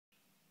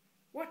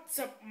What's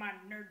up, my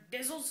nerd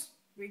dizzles?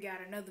 We got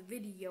another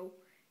video,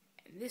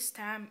 and this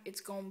time it's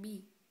gonna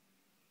be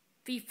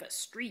FIFA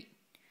Street.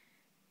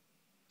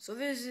 So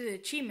this is an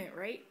achievement,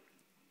 right?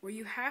 Where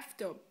you have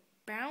to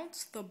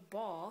bounce the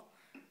ball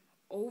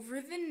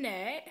over the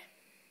net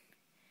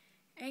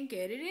and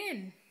get it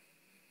in.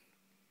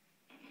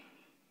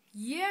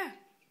 Yeah.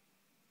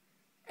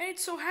 And it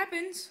so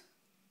happens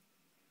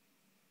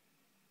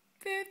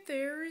that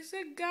there is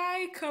a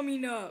guy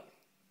coming up.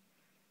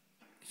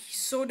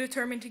 He's so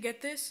determined to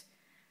get this.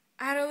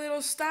 Add a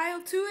little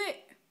style to it.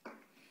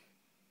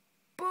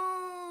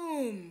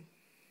 Boom.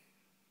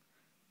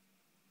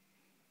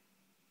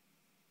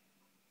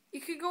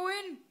 You could go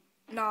in.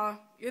 Nah,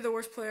 you're the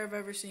worst player I've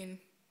ever seen.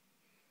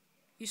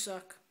 You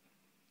suck.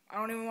 I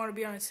don't even want to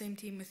be on the same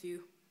team with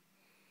you.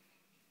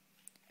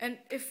 And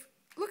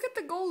look at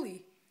the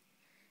goalie.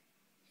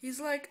 He's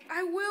like,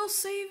 I will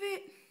save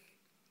it.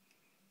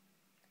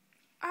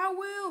 I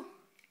will.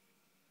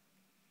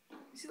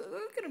 See,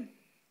 look at him.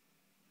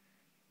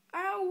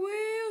 I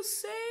will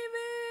save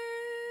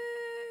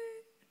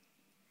it.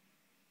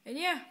 And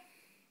yeah,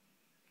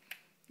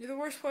 you're the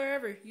worst player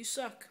ever. You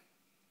suck.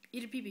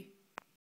 Eat a pee-pee.